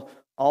 eternal,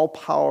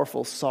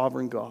 all-powerful,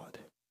 sovereign God.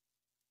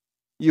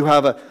 You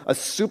have a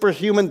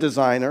superhuman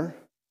designer.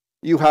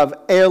 You have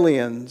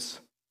aliens.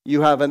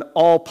 You have an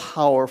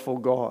all-powerful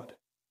God.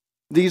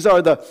 These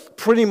are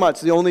pretty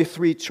much the only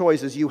three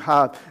choices you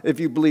have if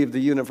you believe the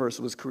universe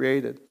was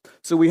created.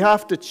 So we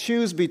have to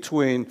choose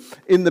between,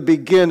 in the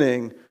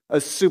beginning, a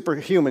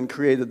superhuman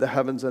created the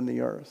heavens and the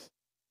earth,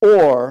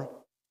 or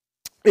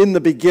in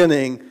the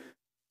beginning,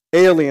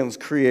 aliens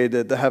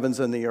created the heavens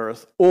and the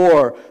earth,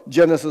 or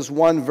Genesis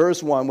 1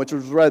 verse 1, which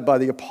was read by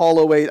the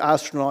Apollo 8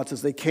 astronauts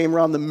as they came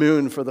around the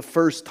moon for the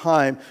first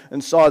time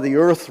and saw the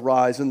earth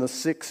rise in the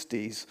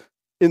 60s.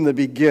 In the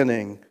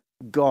beginning,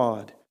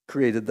 God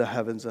created the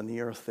heavens and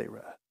the earth, they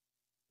read.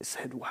 They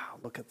said, wow,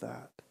 look at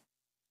that.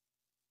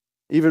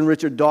 Even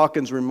Richard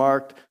Dawkins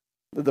remarked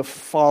the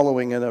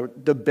following in a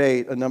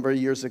debate a number of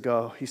years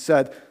ago. He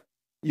said,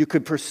 you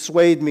could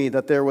persuade me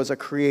that there was a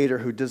creator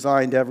who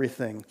designed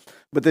everything,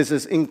 but this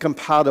is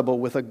incompatible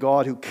with a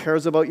God who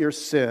cares about your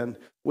sin,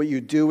 what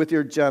you do with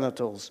your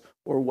genitals,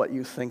 or what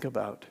you think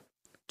about.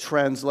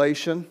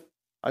 Translation,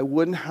 I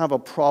wouldn't have a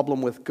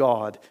problem with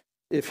God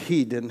if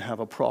he didn't have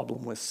a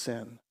problem with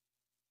sin.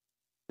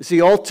 You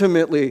see,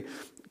 ultimately,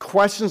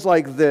 questions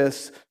like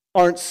this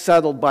aren't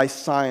settled by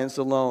science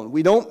alone.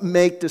 We don't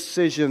make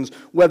decisions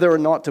whether or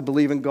not to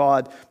believe in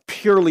God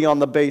purely on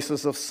the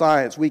basis of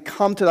science. We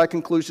come to that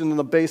conclusion on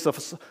the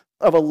basis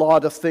of a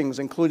lot of things,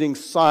 including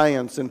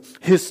science and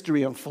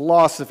history and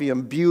philosophy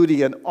and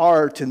beauty and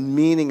art and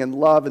meaning and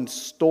love and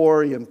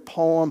story and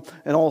poem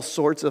and all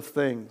sorts of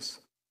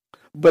things.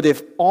 But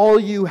if all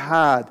you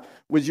had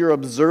was your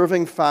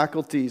observing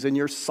faculties and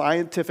your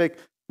scientific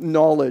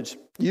knowledge,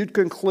 you'd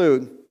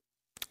conclude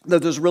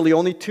that there's really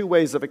only two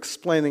ways of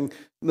explaining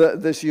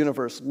this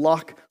universe,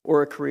 luck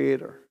or a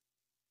creator.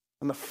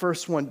 And the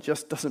first one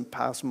just doesn't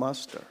pass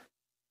muster.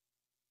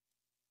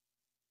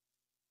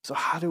 So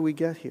how do we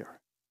get here?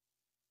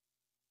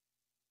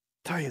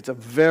 I tell you, it's a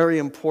very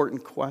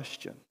important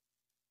question.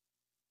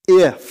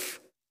 If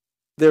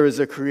there is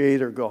a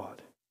creator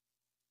God,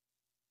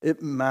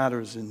 it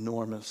matters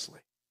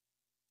enormously.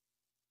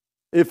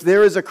 If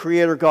there is a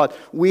creator God,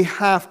 we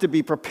have to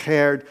be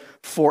prepared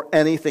for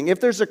anything. If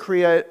there's a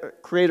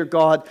creator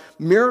God,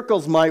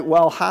 miracles might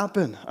well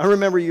happen. I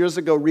remember years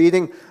ago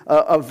reading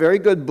a very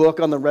good book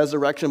on the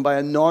resurrection by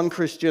a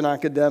non-Christian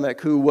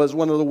academic who was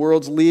one of the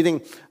world's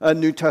leading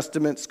New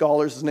Testament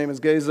scholars. His name is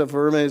Geza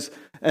Vermes,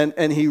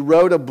 and he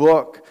wrote a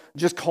book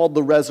just called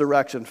The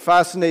Resurrection.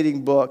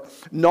 Fascinating book.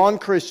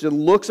 Non-Christian,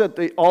 looks at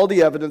all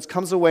the evidence,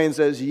 comes away and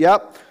says,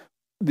 yep,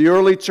 the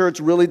early church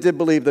really did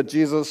believe that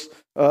Jesus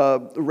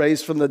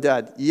raised from the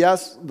dead.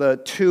 Yes, the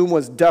tomb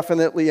was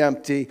definitely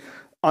empty.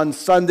 On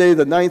Sunday,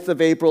 the 9th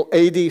of April,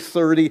 AD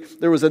 30,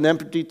 there was an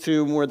empty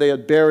tomb where they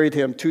had buried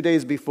him 2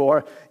 days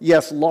before.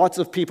 Yes, lots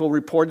of people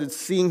reported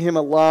seeing him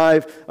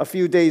alive a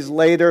few days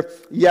later.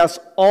 Yes,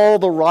 all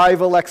the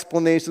rival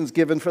explanations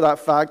given for that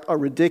fact are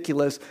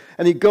ridiculous.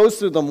 And he goes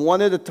through them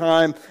one at a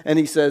time, and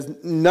he says,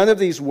 none of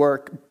these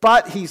work.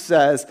 But he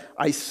says,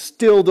 I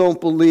still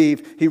don't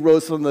believe he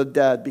rose from the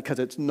dead because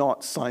it's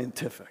not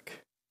scientific.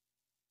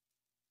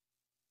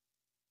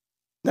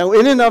 Now,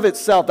 in and of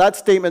itself, that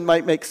statement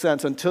might make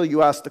sense until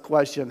you ask the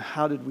question,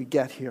 how did we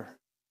get here?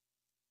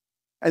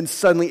 And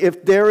suddenly,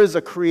 if there is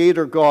a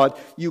creator God,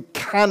 you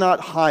cannot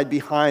hide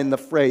behind the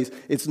phrase,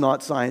 it's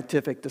not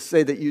scientific, to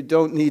say that you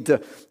don't need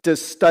to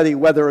study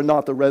whether or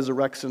not the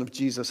resurrection of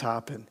Jesus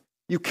happened.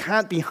 You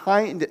can't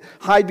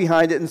hide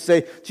behind it and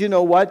say, do you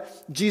know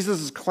what?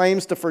 Jesus'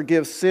 claims to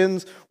forgive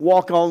sins,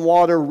 walk on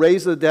water,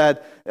 raise the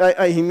dead,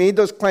 he made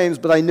those claims,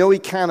 but I know he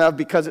can't have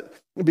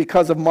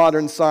because of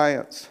modern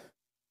science.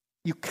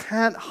 You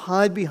can't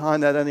hide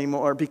behind that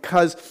anymore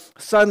because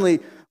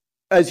suddenly,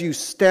 as you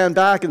stand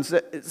back and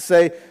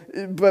say,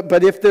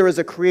 but if there is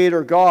a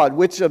creator God,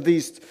 which of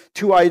these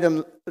two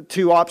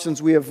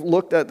options we have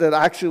looked at that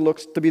actually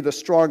looks to be the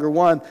stronger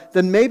one,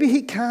 then maybe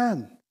he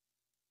can.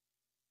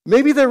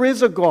 Maybe there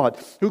is a God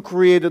who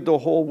created the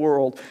whole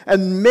world,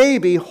 and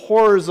maybe,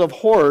 horrors of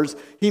horrors,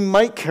 he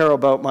might care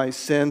about my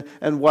sin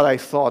and what I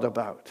thought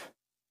about.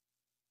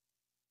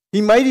 He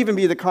might even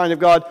be the kind of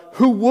God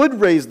who would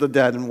raise the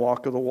dead and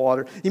walk on the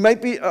water. He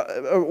might be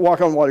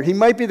walk on water. He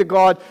might be the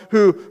God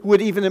who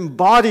would even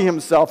embody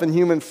himself in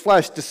human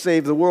flesh to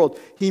save the world.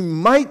 He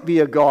might be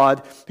a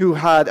God who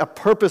had a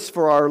purpose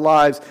for our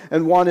lives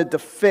and wanted to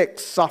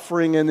fix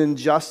suffering and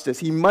injustice.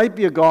 He might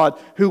be a God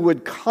who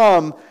would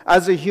come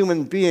as a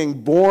human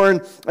being,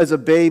 born as a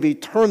baby,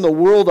 turn the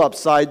world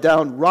upside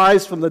down,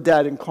 rise from the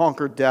dead, and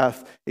conquer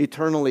death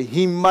eternally.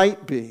 He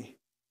might be.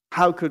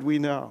 How could we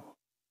know?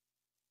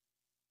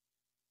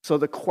 So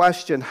the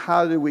question,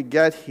 how did we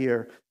get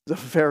here, is a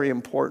very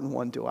important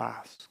one to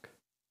ask.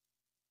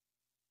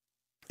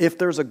 If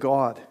there's a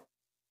God,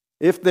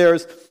 if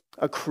there's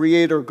a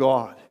creator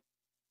God,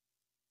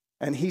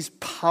 and he's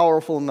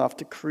powerful enough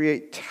to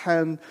create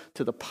 10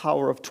 to the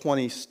power of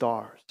 20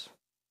 stars,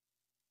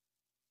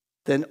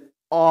 then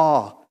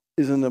awe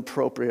is an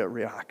appropriate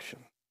reaction.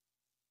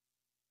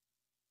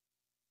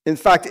 In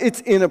fact,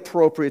 it's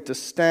inappropriate to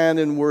stand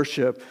and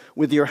worship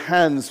with your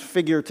hands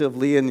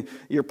figuratively in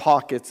your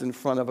pockets in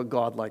front of a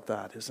God like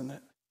that, isn't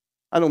it?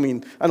 I don't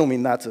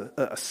mean that's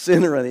a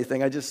sin or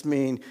anything. I just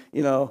mean,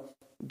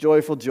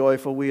 joyful,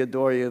 joyful, we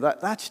adore you.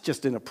 That's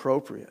just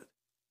inappropriate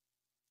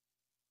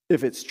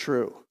if it's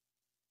true.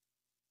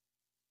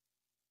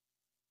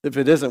 If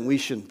it isn't, we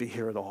shouldn't be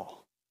here at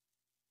all.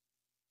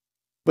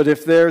 But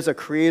if there's a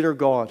creator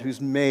God who's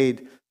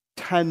made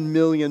 10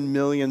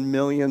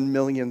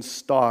 million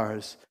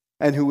stars,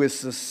 and who is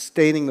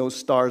sustaining those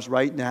stars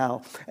right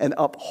now and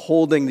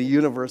upholding the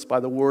universe by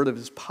the word of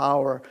his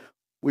power,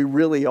 we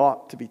really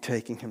ought to be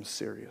taking him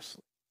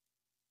seriously.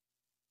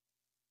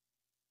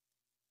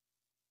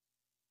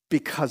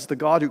 Because the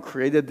God who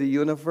created the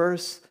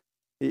universe,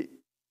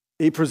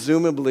 he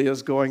presumably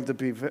is going to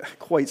be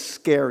quite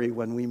scary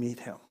when we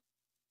meet him.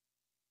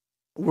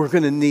 We're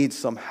going to need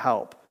some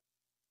help.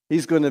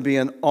 He's going to be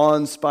an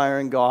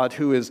awe-inspiring God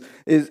who is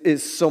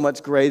so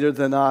much greater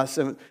than us,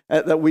 and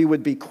that we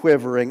would be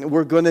quivering.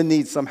 We're going to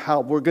need some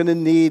help. We're going to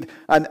need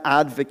an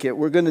advocate.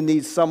 We're going to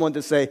need someone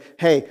to say,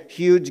 hey,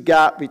 huge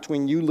gap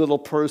between you little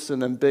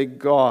person and big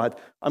God.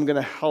 I'm going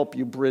to help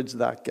you bridge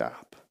that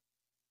gap.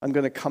 I'm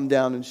going to come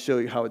down and show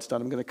you how it's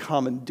done. I'm going to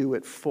come and do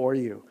it for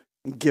you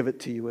and give it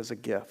to you as a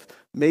gift.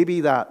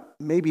 Maybe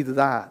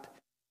that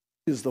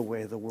is the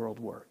way the world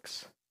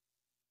works.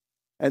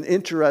 And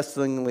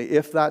interestingly,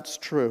 if that's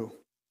true,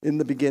 in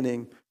the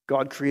beginning,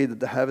 God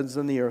created the heavens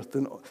and the earth,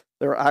 then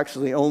there are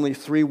actually only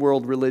 3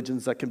 world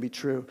religions that can be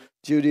true: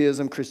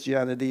 Judaism,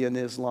 Christianity, and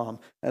Islam.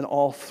 And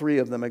all 3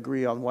 of them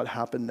agree on what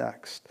happened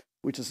next,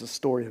 which is the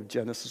story of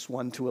Genesis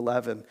 1 to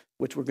 11,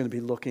 which we're going to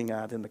be looking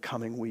at in the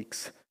coming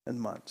weeks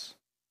and months.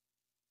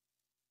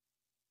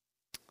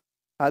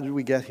 How did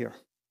we get here?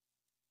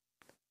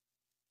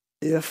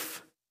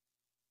 If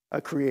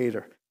a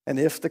creator, and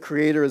if the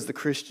creator is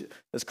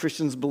as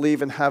Christians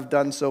believe and have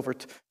done so for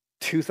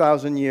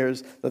 2,000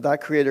 years,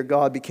 that creator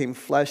God became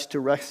flesh to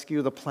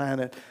rescue the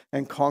planet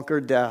and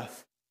conquer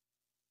death,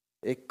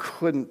 it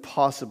couldn't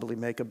possibly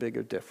make a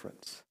bigger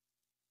difference.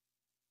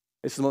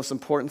 It's the most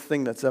important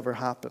thing that's ever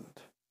happened.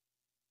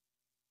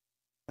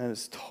 And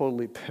it's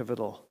totally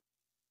pivotal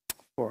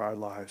for our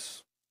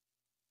lives.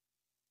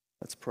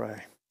 Let's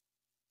pray.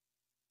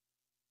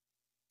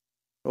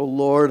 O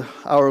Lord,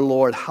 our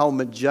Lord, how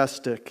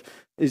majestic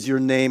is your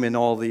name in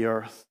all the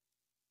earth.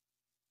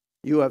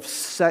 You have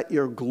set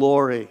your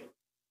glory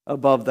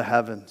above the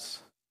heavens.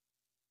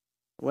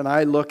 When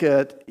I look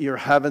at your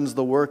heavens,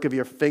 the work of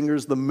your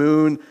fingers, the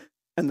moon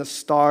and the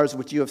stars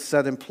which you have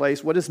set in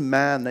place, what is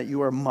man that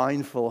you are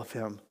mindful of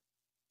him,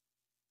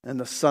 and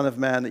the Son of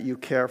Man that you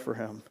care for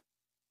him?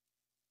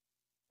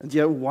 And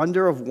yet,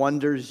 wonder of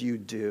wonders, you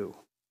do.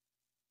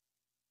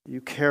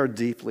 You care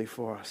deeply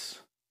for us.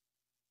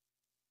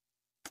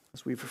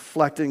 As we've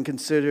reflected and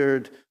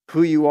considered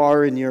who you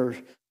are in your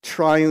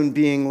triune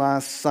being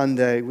last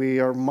Sunday, we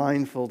are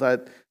mindful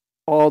that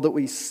all that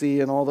we see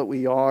and all that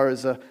we are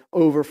is an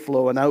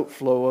overflow, an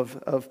outflow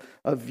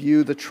of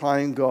you, the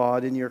triune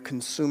God, in your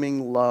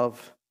consuming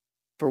love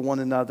for one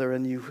another.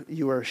 And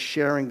you are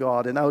sharing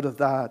God, and out of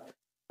that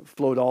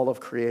flowed all of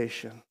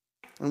creation.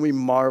 And we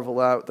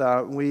marvel at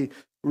that. We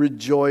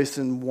rejoice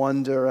and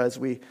wonder as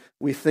we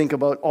think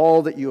about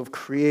all that you have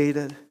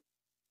created,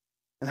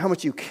 and how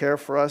much you care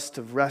for us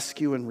to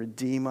rescue and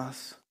redeem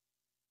us,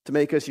 to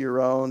make us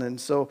your own.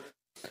 And so,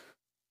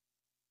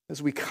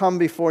 as we come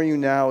before you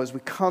now, as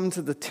we come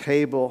to the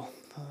table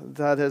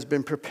that has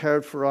been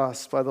prepared for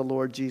us by the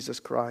Lord Jesus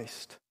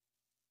Christ,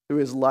 through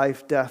his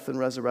life, death, and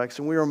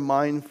resurrection, we are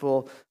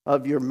mindful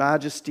of your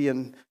majesty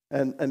and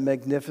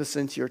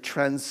magnificence, your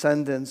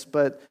transcendence.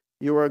 But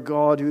you are a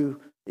God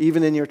who,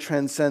 even in your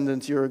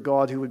transcendence, you're a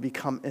God who would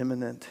become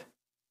immanent,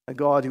 a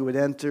God who would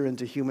enter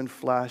into human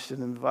flesh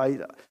and invite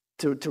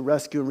to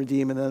rescue and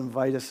redeem, and then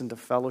invite us into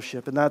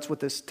fellowship. And that's what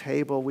this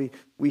table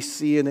we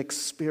see and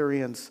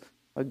experience: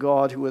 a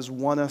God who has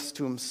won us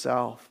to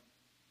himself,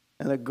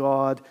 and a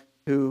God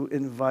who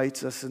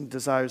invites us and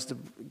desires to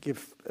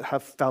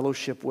have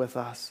fellowship with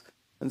us.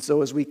 And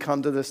so as we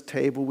come to this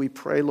table, we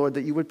pray, Lord,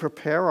 that you would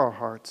prepare our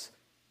hearts,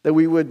 that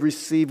we would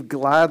receive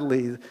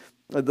gladly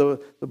the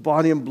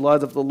body and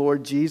blood of the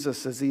Lord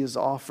Jesus as he is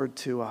offered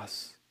to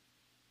us.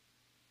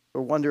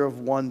 For wonder of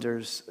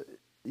wonders,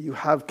 you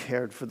have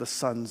cared for the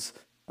sons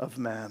of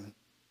man.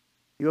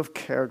 You have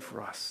cared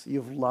for us.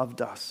 You have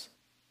loved us.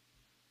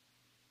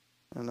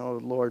 And oh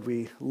Lord,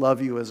 we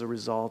love you as a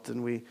result,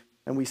 and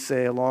we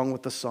say along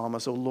with the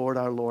psalmist, oh Lord,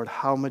 our Lord,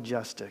 how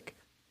majestic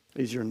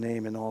is your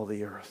name in all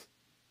the earth.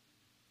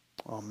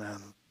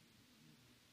 Amen.